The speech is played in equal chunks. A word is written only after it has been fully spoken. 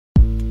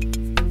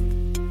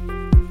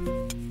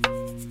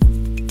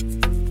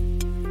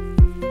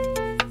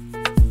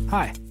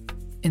Hi.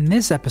 In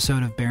this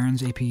episode of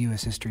Barron's AP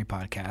US History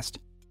podcast,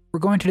 we're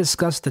going to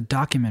discuss the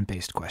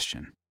document-based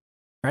question.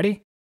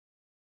 Ready?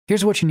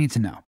 Here's what you need to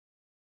know.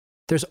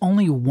 There's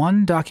only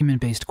one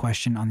document-based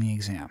question on the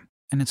exam,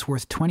 and it's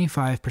worth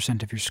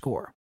 25% of your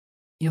score.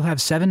 You'll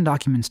have 7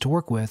 documents to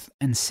work with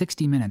and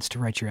 60 minutes to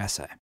write your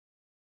essay.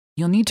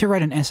 You'll need to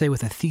write an essay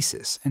with a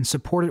thesis and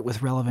support it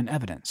with relevant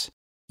evidence,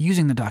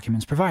 using the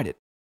documents provided.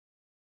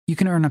 You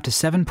can earn up to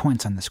 7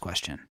 points on this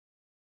question.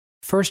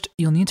 First,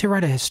 you'll need to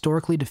write a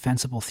historically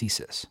defensible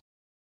thesis.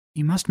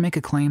 You must make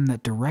a claim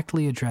that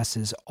directly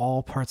addresses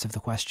all parts of the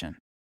question.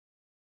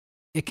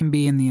 It can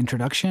be in the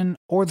introduction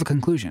or the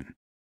conclusion,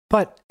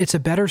 but it's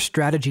a better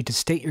strategy to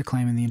state your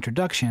claim in the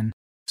introduction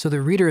so the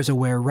reader is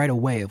aware right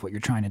away of what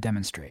you're trying to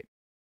demonstrate.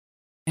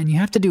 And you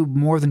have to do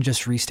more than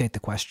just restate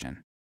the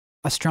question.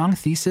 A strong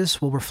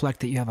thesis will reflect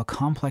that you have a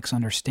complex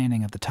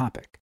understanding of the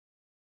topic.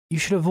 You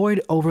should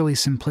avoid overly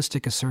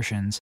simplistic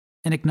assertions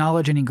and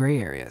acknowledge any gray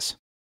areas.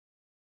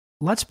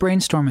 Let's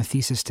brainstorm a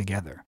thesis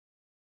together.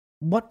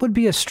 What would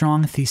be a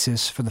strong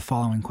thesis for the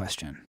following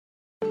question?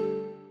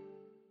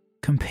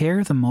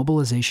 Compare the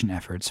mobilization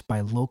efforts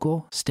by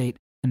local, state,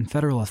 and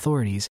federal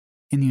authorities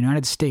in the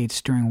United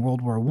States during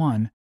World War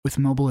I with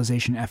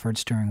mobilization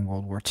efforts during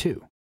World War II.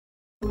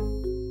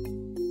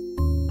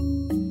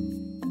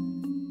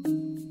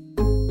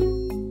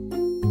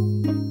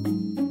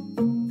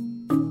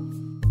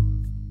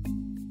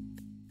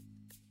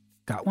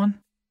 Got one?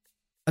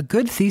 A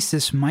good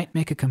thesis might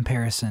make a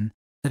comparison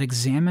that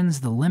examines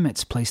the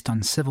limits placed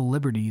on civil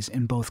liberties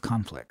in both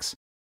conflicts,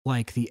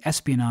 like the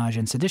Espionage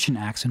and Sedition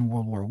Acts in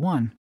World War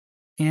I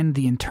and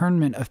the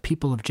internment of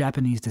people of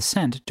Japanese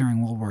descent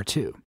during World War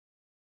II.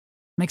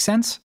 Make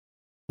sense?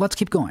 Let's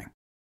keep going.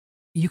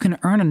 You can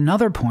earn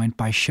another point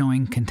by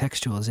showing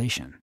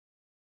contextualization.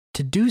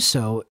 To do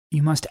so,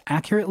 you must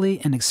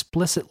accurately and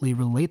explicitly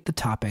relate the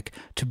topic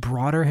to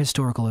broader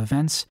historical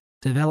events,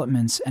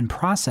 developments, and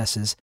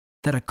processes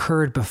that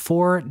occurred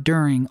before,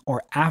 during,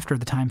 or after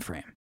the time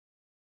frame.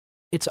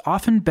 It's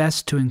often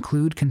best to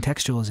include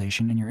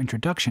contextualization in your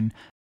introduction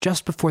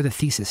just before the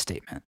thesis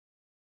statement.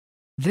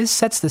 This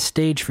sets the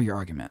stage for your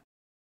argument.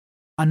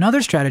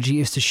 Another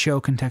strategy is to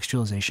show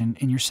contextualization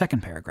in your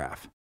second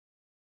paragraph.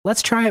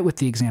 Let's try it with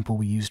the example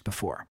we used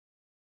before.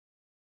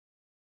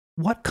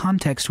 What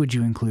context would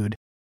you include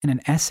in an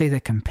essay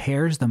that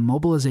compares the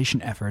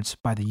mobilization efforts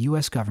by the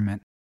U.S.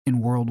 government in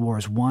World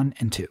Wars I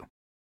and II?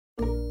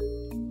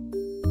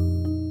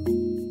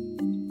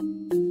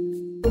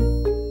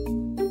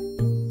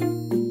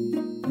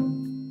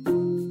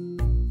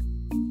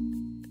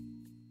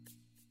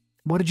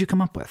 What did you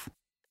come up with?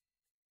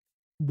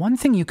 One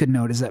thing you could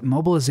note is that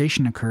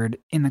mobilization occurred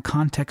in the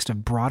context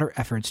of broader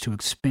efforts to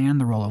expand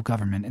the role of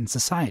government in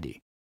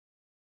society.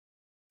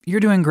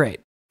 You're doing great.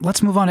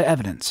 Let's move on to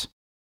evidence.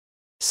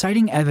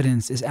 Citing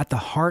evidence is at the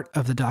heart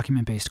of the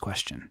document-based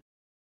question.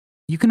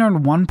 You can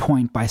earn 1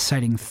 point by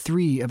citing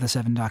 3 of the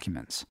 7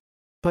 documents,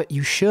 but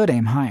you should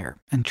aim higher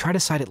and try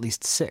to cite at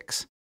least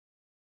 6.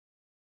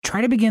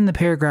 Try to begin the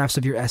paragraphs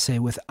of your essay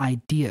with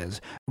ideas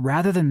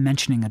rather than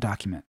mentioning a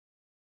document.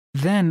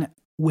 Then,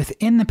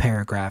 within the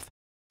paragraph,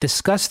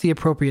 discuss the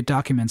appropriate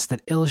documents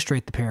that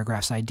illustrate the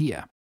paragraph's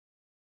idea.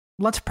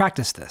 Let's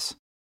practice this.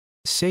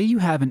 Say you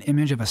have an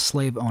image of a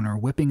slave owner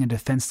whipping a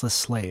defenseless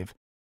slave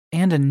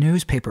and a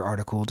newspaper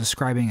article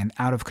describing an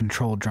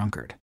out-of-control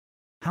drunkard.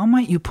 How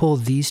might you pull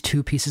these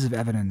 2 pieces of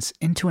evidence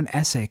into an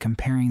essay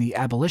comparing the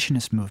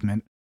abolitionist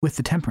movement with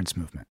the temperance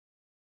movement?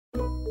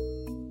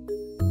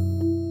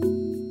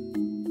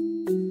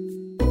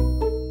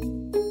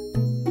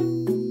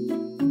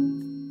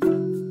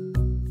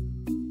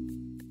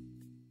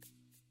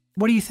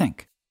 What do you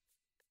think?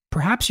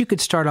 Perhaps you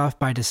could start off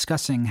by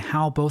discussing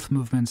how both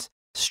movements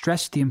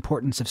stressed the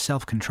importance of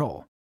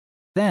self-control.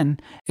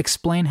 Then,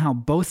 explain how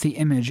both the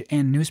image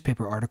and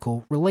newspaper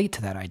article relate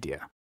to that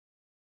idea.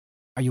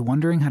 Are you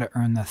wondering how to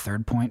earn the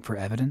 3rd point for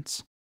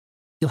evidence?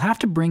 You'll have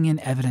to bring in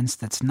evidence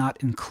that's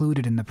not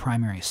included in the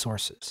primary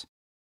sources.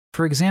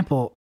 For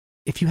example,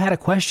 if you had a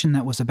question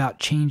that was about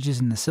changes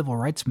in the civil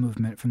rights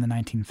movement from the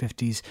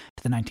 1950s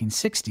to the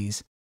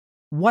 1960s,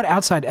 what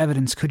outside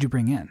evidence could you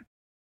bring in?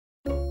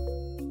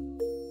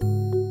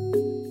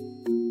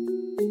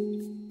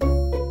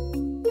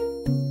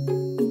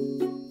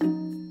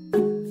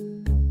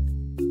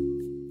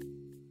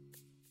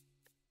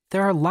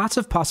 There are lots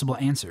of possible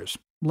answers,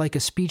 like a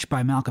speech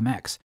by Malcolm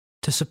X,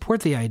 to support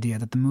the idea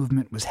that the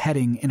movement was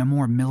heading in a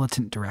more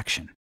militant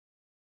direction.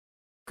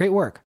 Great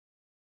work.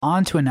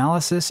 On to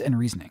analysis and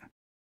reasoning.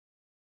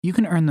 You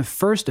can earn the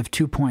first of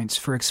 2 points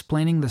for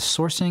explaining the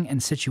sourcing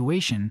and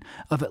situation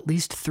of at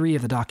least 3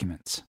 of the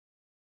documents.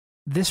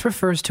 This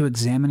refers to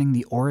examining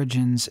the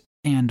origins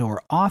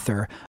and/or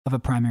author of a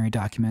primary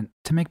document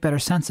to make better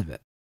sense of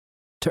it.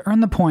 To earn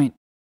the point,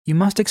 you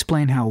must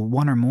explain how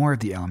one or more of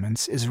the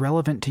elements is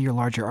relevant to your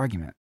larger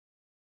argument.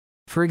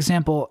 For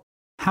example,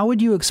 how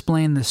would you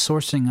explain the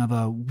sourcing of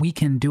a "We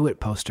Can Do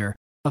It" poster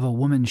of a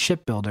woman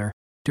shipbuilder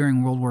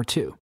during World War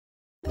II?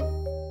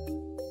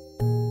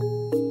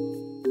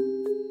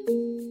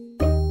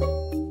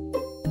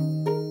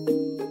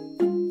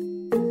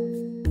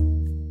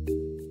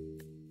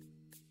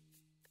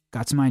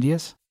 Got some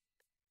ideas?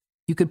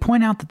 You could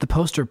point out that the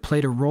poster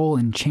played a role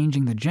in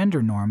changing the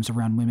gender norms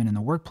around women in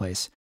the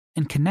workplace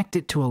and connect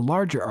it to a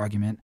larger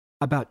argument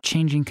about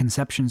changing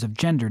conceptions of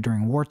gender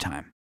during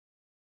wartime.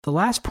 The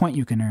last point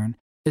you can earn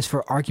is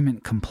for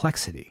argument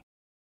complexity.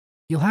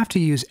 You'll have to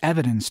use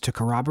evidence to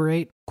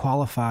corroborate,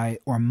 qualify,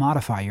 or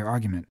modify your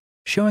argument,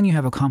 showing you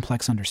have a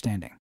complex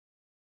understanding.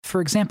 For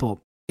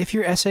example, if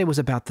your essay was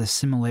about the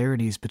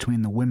similarities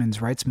between the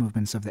women's rights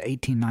movements of the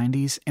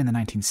 1890s and the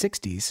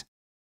 1960s,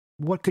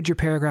 what could your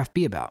paragraph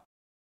be about?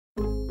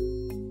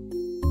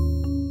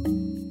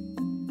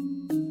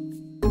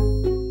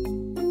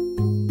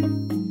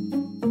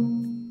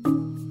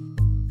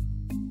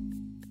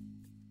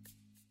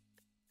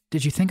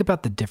 Did you think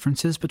about the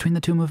differences between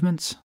the two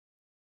movements?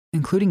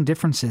 Including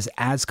differences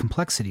adds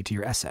complexity to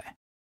your essay.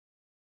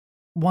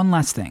 One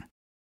last thing.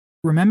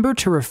 Remember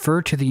to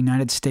refer to the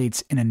United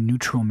States in a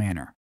neutral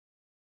manner.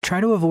 Try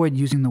to avoid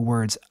using the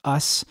words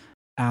us,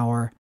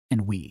 our,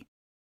 and we.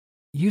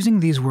 Using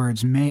these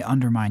words may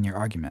undermine your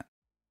argument.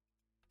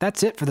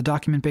 That's it for the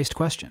document-based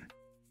question.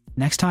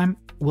 Next time,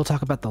 we'll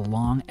talk about the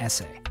long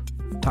essay.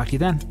 Talk to you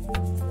then.